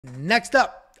Next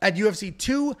up at UFC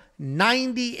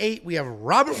 298, we have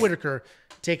Robert Whittaker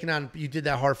taking on, you did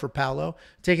that hard for Paulo,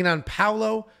 taking on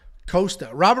Paulo Costa.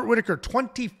 Robert Whittaker,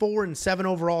 24-7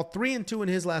 overall, 3-2 in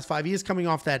his last 5. He is coming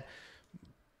off that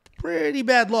pretty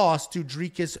bad loss to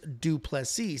Dricus du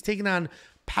Plessis. He's taking on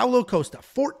Paulo Costa,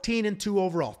 14-2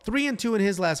 overall, 3-2 in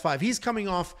his last 5. He's coming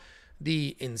off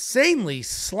the insanely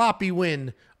sloppy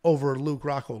win over Luke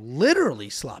Rockhold. Literally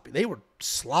sloppy. They were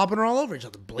slobbing all over each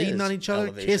other, bleeding on each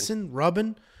other, kissing,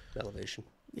 rubbing. Elevation.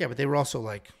 Yeah, but they were also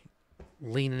like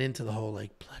leaning into the whole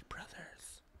like blood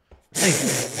brothers.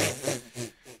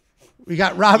 We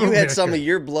got Robert. You had Whittaker. some of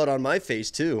your blood on my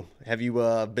face too. Have you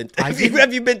been? Have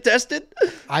you been tested?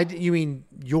 You mean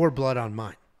your blood on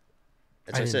mine?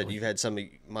 That's what I said. You've had some of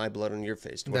my blood on your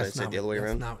face. What did I say the other way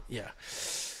around? Yeah.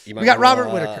 We got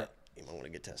Robert Whittaker. You might want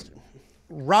to get tested.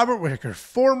 Robert Whittaker,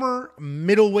 former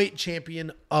middleweight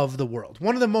champion of the world.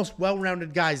 One of the most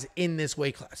well-rounded guys in this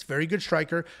weight class. Very good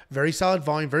striker, very solid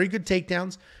volume, very good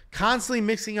takedowns, constantly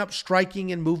mixing up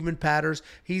striking and movement patterns.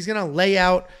 He's going to lay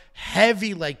out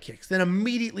heavy leg kicks, then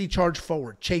immediately charge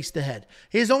forward, chase the head.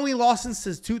 His only losses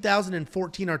since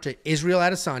 2014 are to Israel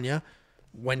Adesanya,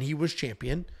 when he was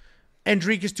champion, and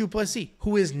Dricus du Plessis,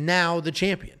 who is now the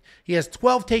champion. He has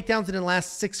 12 takedowns in the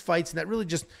last 6 fights, and that really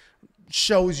just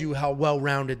shows you how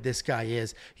well-rounded this guy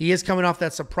is. He is coming off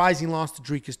that surprising loss to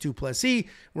Dricus du Plessis,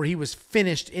 where he was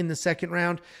finished in the second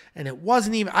round, and it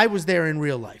wasn't even, I was there in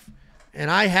real life, and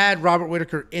I had Robert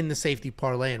Whittaker in the safety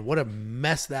parlay, and what a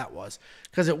mess that was,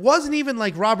 because it wasn't even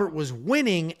like Robert was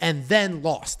winning and then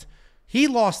lost. He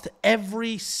lost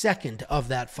every second of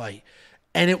that fight,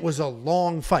 and it was a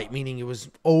long fight, meaning it was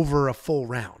over a full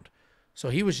round. So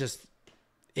he was just,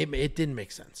 it didn't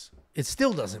make sense. It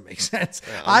still doesn't make sense.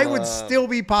 Yeah, I would still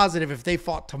be positive if they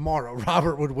fought tomorrow,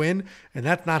 Robert would win, and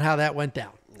that's not how that went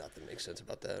down. Nothing makes sense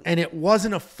about that. And it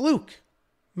wasn't a fluke.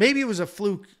 Maybe it was a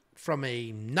fluke from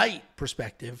a night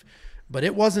perspective, but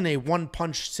it wasn't a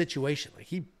one-punch situation. Like,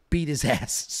 he beat his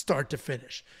ass start to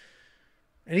finish.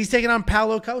 And he's taking on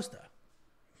Paulo Costa.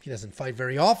 He doesn't fight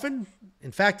very often.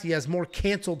 In fact, he has more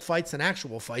canceled fights than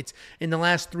actual fights in the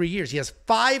last 3 years. He has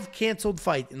 5 canceled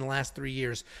fights in the last 3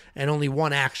 years and only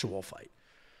 1 actual fight.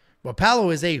 But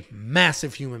Paulo is a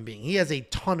massive human being. He has a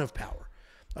ton of power,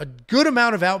 a good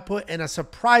amount of output, and a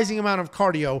surprising amount of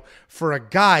cardio for a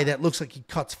guy that looks like he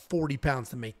cuts 40 pounds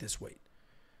to make this weight.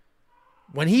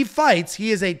 When he fights,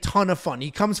 he is a ton of fun. He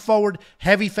comes forward,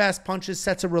 heavy, fast punches,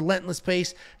 sets a relentless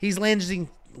pace. He's landing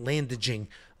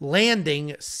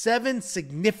 7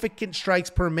 significant strikes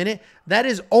per minute. That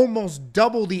is almost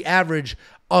double the average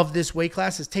of this weight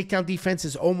class. His takedown defense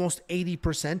is almost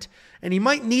 80%. And he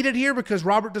might need it here because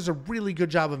Robert does a really good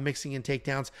job of mixing in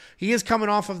takedowns. He is coming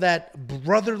off of that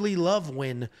brotherly love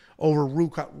win over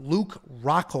Luke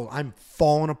Rockhold. I'm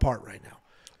falling apart right now.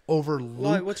 Over Luke.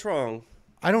 Why? What's wrong?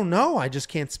 I don't know. I just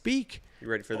can't speak. You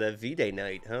ready for that V-Day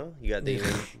night, huh? You got the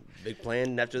big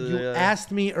plan after the... You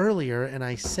asked me earlier, and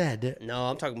I said... No,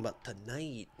 I'm talking about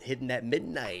tonight, hitting that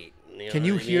midnight. Can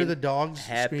you hear the dogs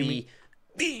screaming? Happy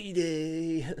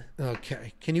V-Day.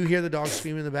 Okay. Can you hear the dogs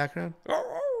screaming in the background?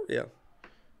 Yeah.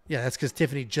 Yeah, that's because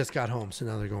Tiffany just got home, so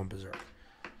now they're going berserk.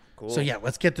 Cool. So, yeah,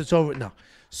 let's get this over. No.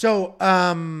 So,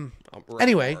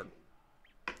 anyway...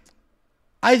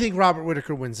 I think Robert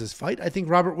Whittaker wins this fight. I think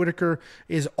Robert Whittaker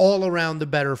is all around the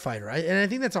better fighter. And I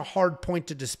think that's a hard point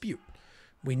to dispute.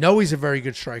 We know he's a very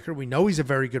good striker. We know he's a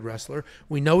very good wrestler.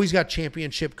 We know he's got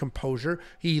championship composure.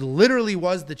 He literally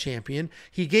was the champion.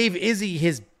 He gave Izzy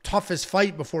his toughest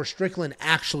fight before Strickland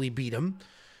actually beat him.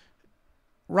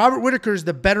 Robert Whittaker is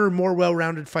the better, more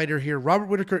well-rounded fighter here. Robert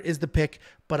Whittaker is the pick,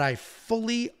 but I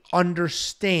fully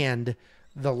understand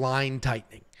the line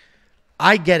tightening.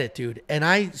 I get it, dude. And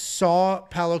I saw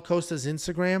Paulo Costa's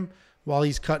Instagram while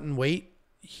he's cutting weight.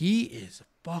 He is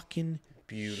fucking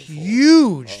beautiful,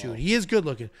 huge, dude. He is good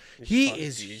looking. He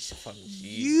is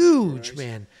huge,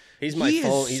 man. He's my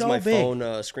phone. He's my phone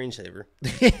screensaver.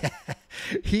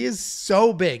 He is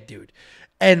so big, dude.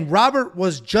 And Robert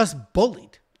was just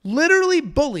bullied, literally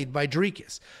bullied by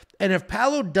Dricus. And if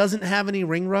Paulo doesn't have any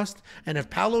ring rust, and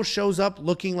if Paulo shows up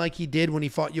looking like he did when he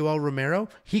fought Yoel Romero,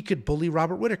 he could bully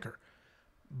Robert Whittaker.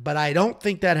 But I don't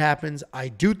think that happens. I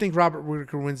do think Robert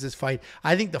Whittaker wins this fight.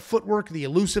 I think the footwork, the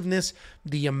elusiveness,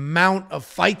 the amount of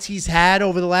fights he's had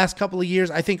over the last couple of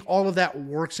years, I think all of that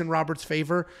works in Robert's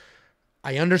favor.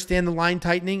 I understand the line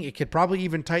tightening. It could probably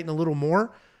even tighten a little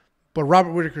more. But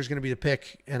Robert Whittaker is going to be the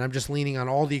pick, and I'm just leaning on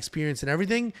all the experience and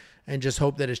everything and just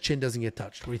hope that his chin doesn't get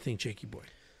touched. What do you think, Jakey boy?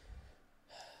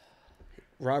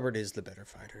 Robert is the better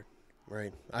fighter,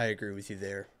 right? I agree with you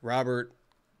there. Robert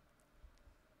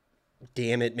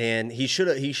Damn it, man. He should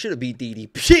have beat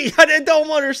DDP. I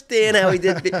don't understand how he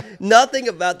did. Nothing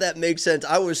about that makes sense.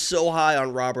 I was so high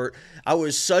on Robert. I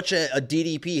was such a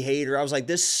DDP hater. I was like,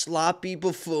 this sloppy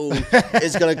buffoon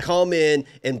is going to come in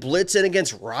and blitz in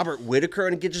against Robert Whittaker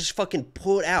and get just fucking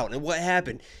put out. And what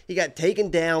happened? He got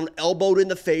taken down, elbowed in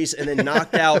the face, and then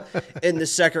knocked out in the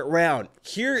second round.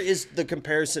 Here is the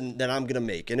comparison that I'm going to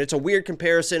make. And it's a weird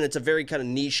comparison. It's a very kind of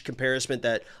niche comparison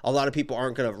that a lot of people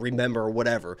aren't going to remember or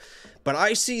whatever. But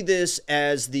I see this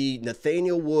as the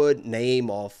Nathaniel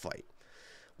Wood-Naimov fight.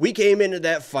 We came into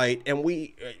that fight, and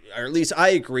or at least I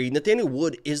agree, Nathaniel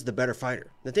Wood is the better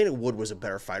fighter. Nathaniel Wood was a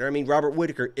better fighter. I mean, Robert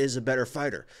Whittaker is a better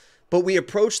fighter. But we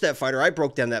approached that fighter. I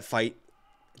broke down that fight.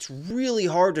 It's really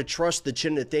hard to trust the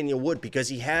chin Nathaniel Wood because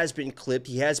he has been clipped.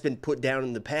 He has been put down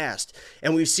in the past.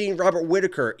 And we've seen Robert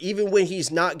Whittaker, even when he's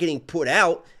not getting put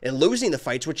out and losing the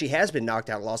fights, which he has been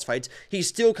knocked out and lost fights, he's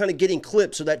still kind of getting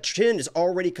clipped. So that chin is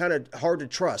already kind of hard to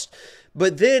trust.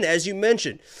 But then, as you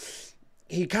mentioned,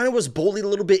 he kind of was bullied a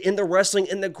little bit in the wrestling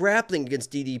and the grappling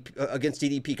against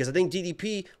DDP because I think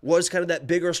DDP was kind of that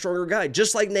bigger, stronger guy.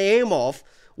 Just like Naimov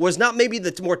was not maybe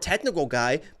the more technical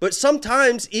guy, but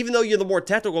sometimes, even though you're the more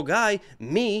technical guy,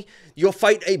 you'll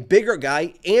fight a bigger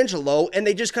guy, Angelo, and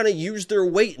they just kind of use their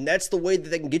weight, and that's the way that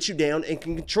they can get you down and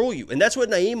can control you. And that's what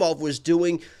Naimov was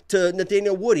doing to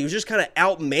Nathaniel Wood. He was just kind of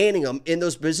outmanning him in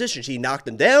those positions. He knocked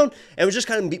him down and was just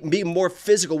kind of being more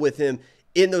physical with him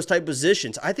in those type of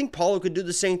positions. I think Paulo could do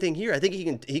the same thing here. I think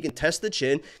he can test the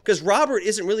chin because Robert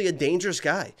isn't really a dangerous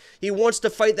guy. He wants to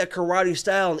fight that karate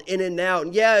style and in and out.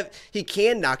 And yeah, he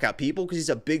can knock out people because he's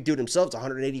a big dude himself. It's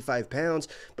 185 pounds,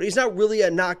 but he's not really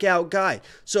a knockout guy.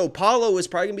 So Paulo is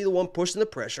probably going to be the one pushing the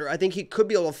pressure. I think he could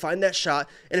be able to find that shot.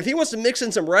 And if he wants to mix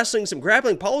in some wrestling, some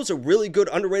grappling, Paulo's a really good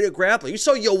underrated grappler. You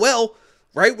saw Yoel,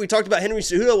 right? We talked about Henry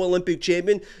Cejudo, Olympic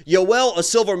champion. Yoel, a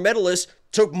silver medalist,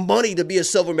 took money to be a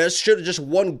silver medalist, should have just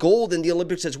won gold in the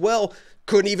Olympics as well.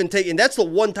 Couldn't even take, and that's the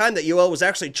one time that Yoel was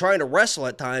actually trying to wrestle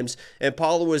at times, and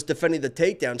Paulo was defending the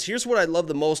takedowns. Here's what I love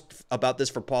the most about this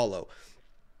for Paulo,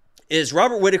 is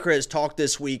Robert Whittaker has talked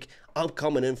this week, I'm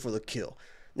coming in for the kill.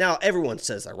 Now, everyone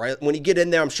says that, right? When you get in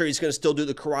there, I'm sure he's going to still do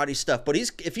the karate stuff, but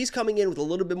if he's coming in with a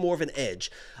little bit more of an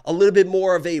edge, a little bit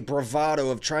more of a bravado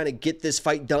of trying to get this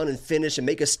fight done and finish and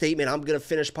make a statement, I'm going to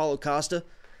finish Paulo Costa,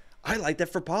 I like that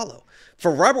for Paulo.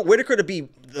 For Robert Whittaker to be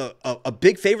a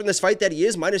big favorite in this fight that he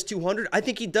is, minus 200, I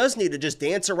think he does need to just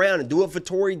dance around and do what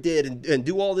Vettori did and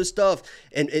do all this stuff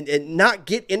and not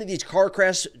get into these car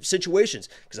crash situations.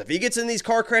 Because if he gets in these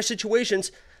car crash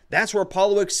situations, that's where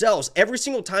Paulo excels. Every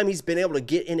single time he's been able to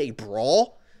get in a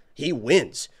brawl, he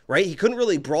wins, right? He couldn't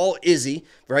really brawl Izzy,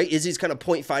 right? Izzy's kind of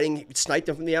point fighting, he sniped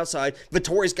him from the outside.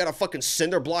 Vettori's got a fucking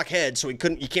cinder block head, so you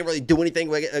can't really do anything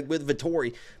with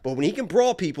Vettori. But when he can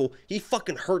brawl people, he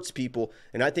fucking hurts people,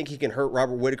 and I think he can hurt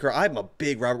Robert Whittaker. I'm a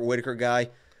big Robert Whittaker guy,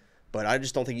 but I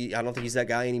just don't think he's that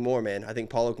guy anymore, man. I think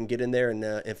Paulo can get in there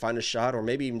and find a shot, or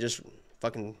maybe even just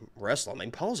fucking wrestle. I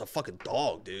mean, Paulo's a fucking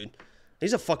dog, dude.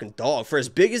 He's a fucking dog. For as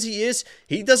big as he is,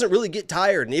 he doesn't really get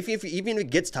tired, and even if he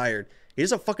gets tired, he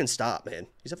doesn't fucking stop, man.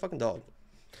 He's a fucking dog.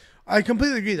 I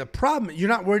completely agree. The problem, you're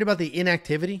not worried about the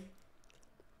inactivity?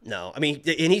 No. I mean,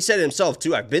 and he said it himself,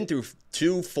 too. I've been through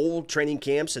 2 full training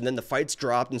camps, and then the fights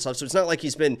dropped and stuff. So it's not like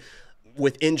he's been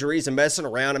with injuries and messing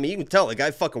around. I mean, you can tell the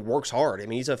guy fucking works hard. I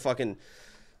mean, he's a fucking...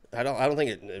 I don't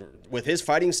think with his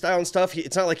fighting style and stuff,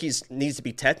 it's not like he needs to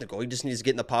be technical. He just needs to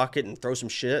get in the pocket and throw some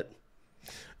shit.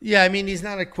 Yeah, I mean, he's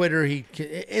not a quitter.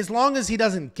 As long as he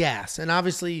doesn't gas. And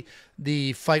obviously,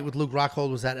 the fight with Luke Rockhold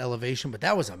was that elevation, but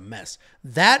that was a mess.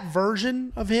 That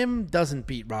version of him doesn't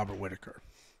beat Robert Whittaker.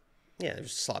 Yeah, it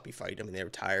was a sloppy fight. I mean, they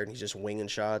were tired, and he's just winging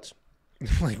shots.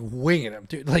 Like, winging him,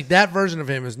 dude. Like, that version of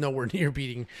him is nowhere near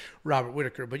beating Robert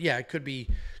Whittaker. But, yeah, it could be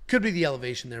the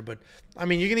elevation there. But, I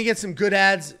mean, you're going to get some good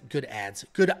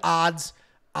odds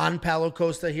on Paulo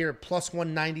Costa here, plus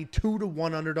 190,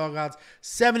 2-1 underdog odds,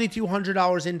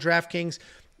 $7,200 in DraftKings.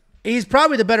 He's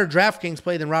probably the better DraftKings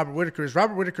play than Robert Whittaker is.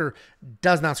 Robert Whittaker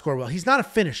does not score well. He's not a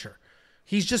finisher.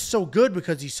 He's just so good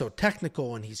because he's so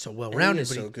technical and he's so well-rounded.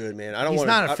 He's so good, man. He's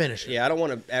not a finisher. Yeah, I don't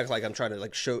want to act like I'm trying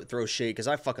to throw shade because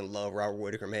I fucking love Robert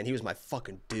Whittaker, man. He was my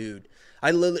fucking dude.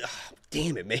 I literally,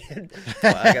 damn it, man.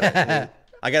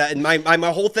 I got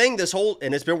my whole thing,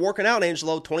 and it's been working out,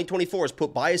 Angelo. 2024 is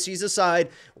put biases aside,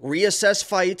 reassess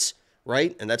fights,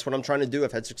 right? And that's what I'm trying to do.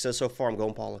 I've had success so far. I'm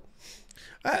going Paulo.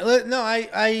 No, I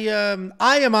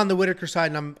am on the Whittaker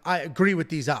side, and I agree with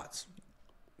these odds,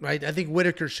 right? I think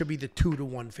Whittaker should be the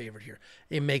 2-1 favorite here.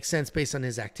 It makes sense based on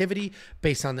his activity,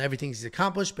 based on everything he's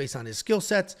accomplished, based on his skill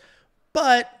sets,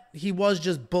 but he was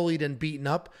just bullied and beaten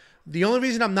up. The only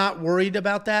reason I'm not worried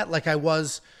about that, like I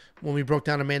was when we broke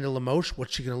down Amanda Lemos.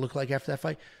 What's she going to look like after that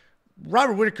fight?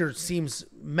 Robert Whittaker seems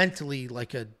mentally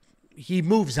like he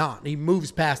moves on. He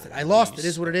moves past it. I lost. It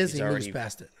is what it is. He moves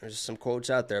past it. There's some quotes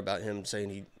out there about him saying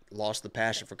he lost the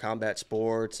passion for combat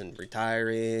sports and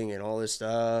retiring and all this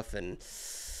stuff. And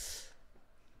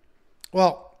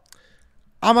well,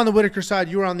 I'm on the Whittaker side.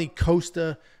 You're on the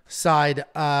Costa side.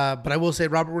 But I will say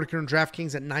Robert Whittaker in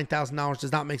DraftKings at $9,000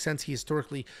 does not make sense. He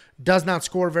historically does not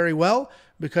score very well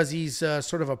because he's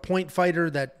sort of a point fighter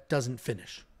that doesn't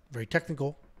finish. Very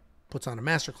technical, puts on a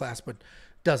masterclass, but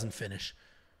doesn't finish.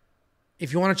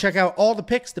 If you want to check out all the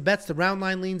picks, the bets, the round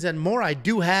line leans, and more, I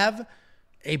do have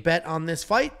a bet on this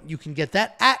fight. You can get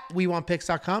that at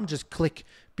WeWantPicks.com. Just click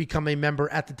Become a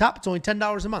Member at the top. It's only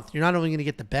 $10 a month. You're not only going to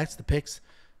get the bets, the picks,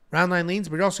 round line leans,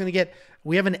 but you're also going to get,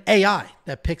 we have an AI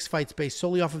that picks fights based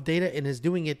solely off of data and is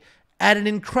doing it at an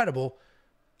incredible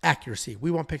accuracy.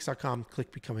 WeWantPicks.com.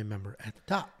 Click Become a Member at the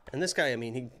top. And this guy, I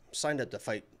mean, he signed up to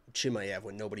fight Chimaev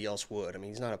when nobody else would. I mean,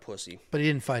 he's not a pussy. But he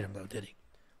didn't fight him, though, did he?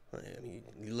 I mean,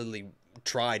 he literally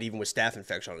tried, even with staph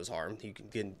infection on his arm. He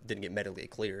didn't get medically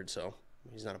cleared, so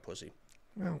he's not a pussy.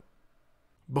 Well,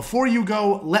 before you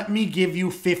go, let me give you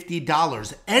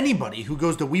 $50. Anybody who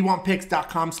goes to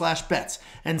WeWantPicks.com/bets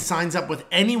and signs up with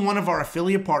any one of our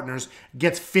affiliate partners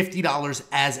gets $50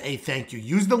 as a thank you.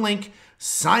 Use the link,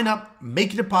 sign up,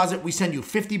 make a deposit. We send you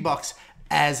 $50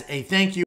 as a thank you.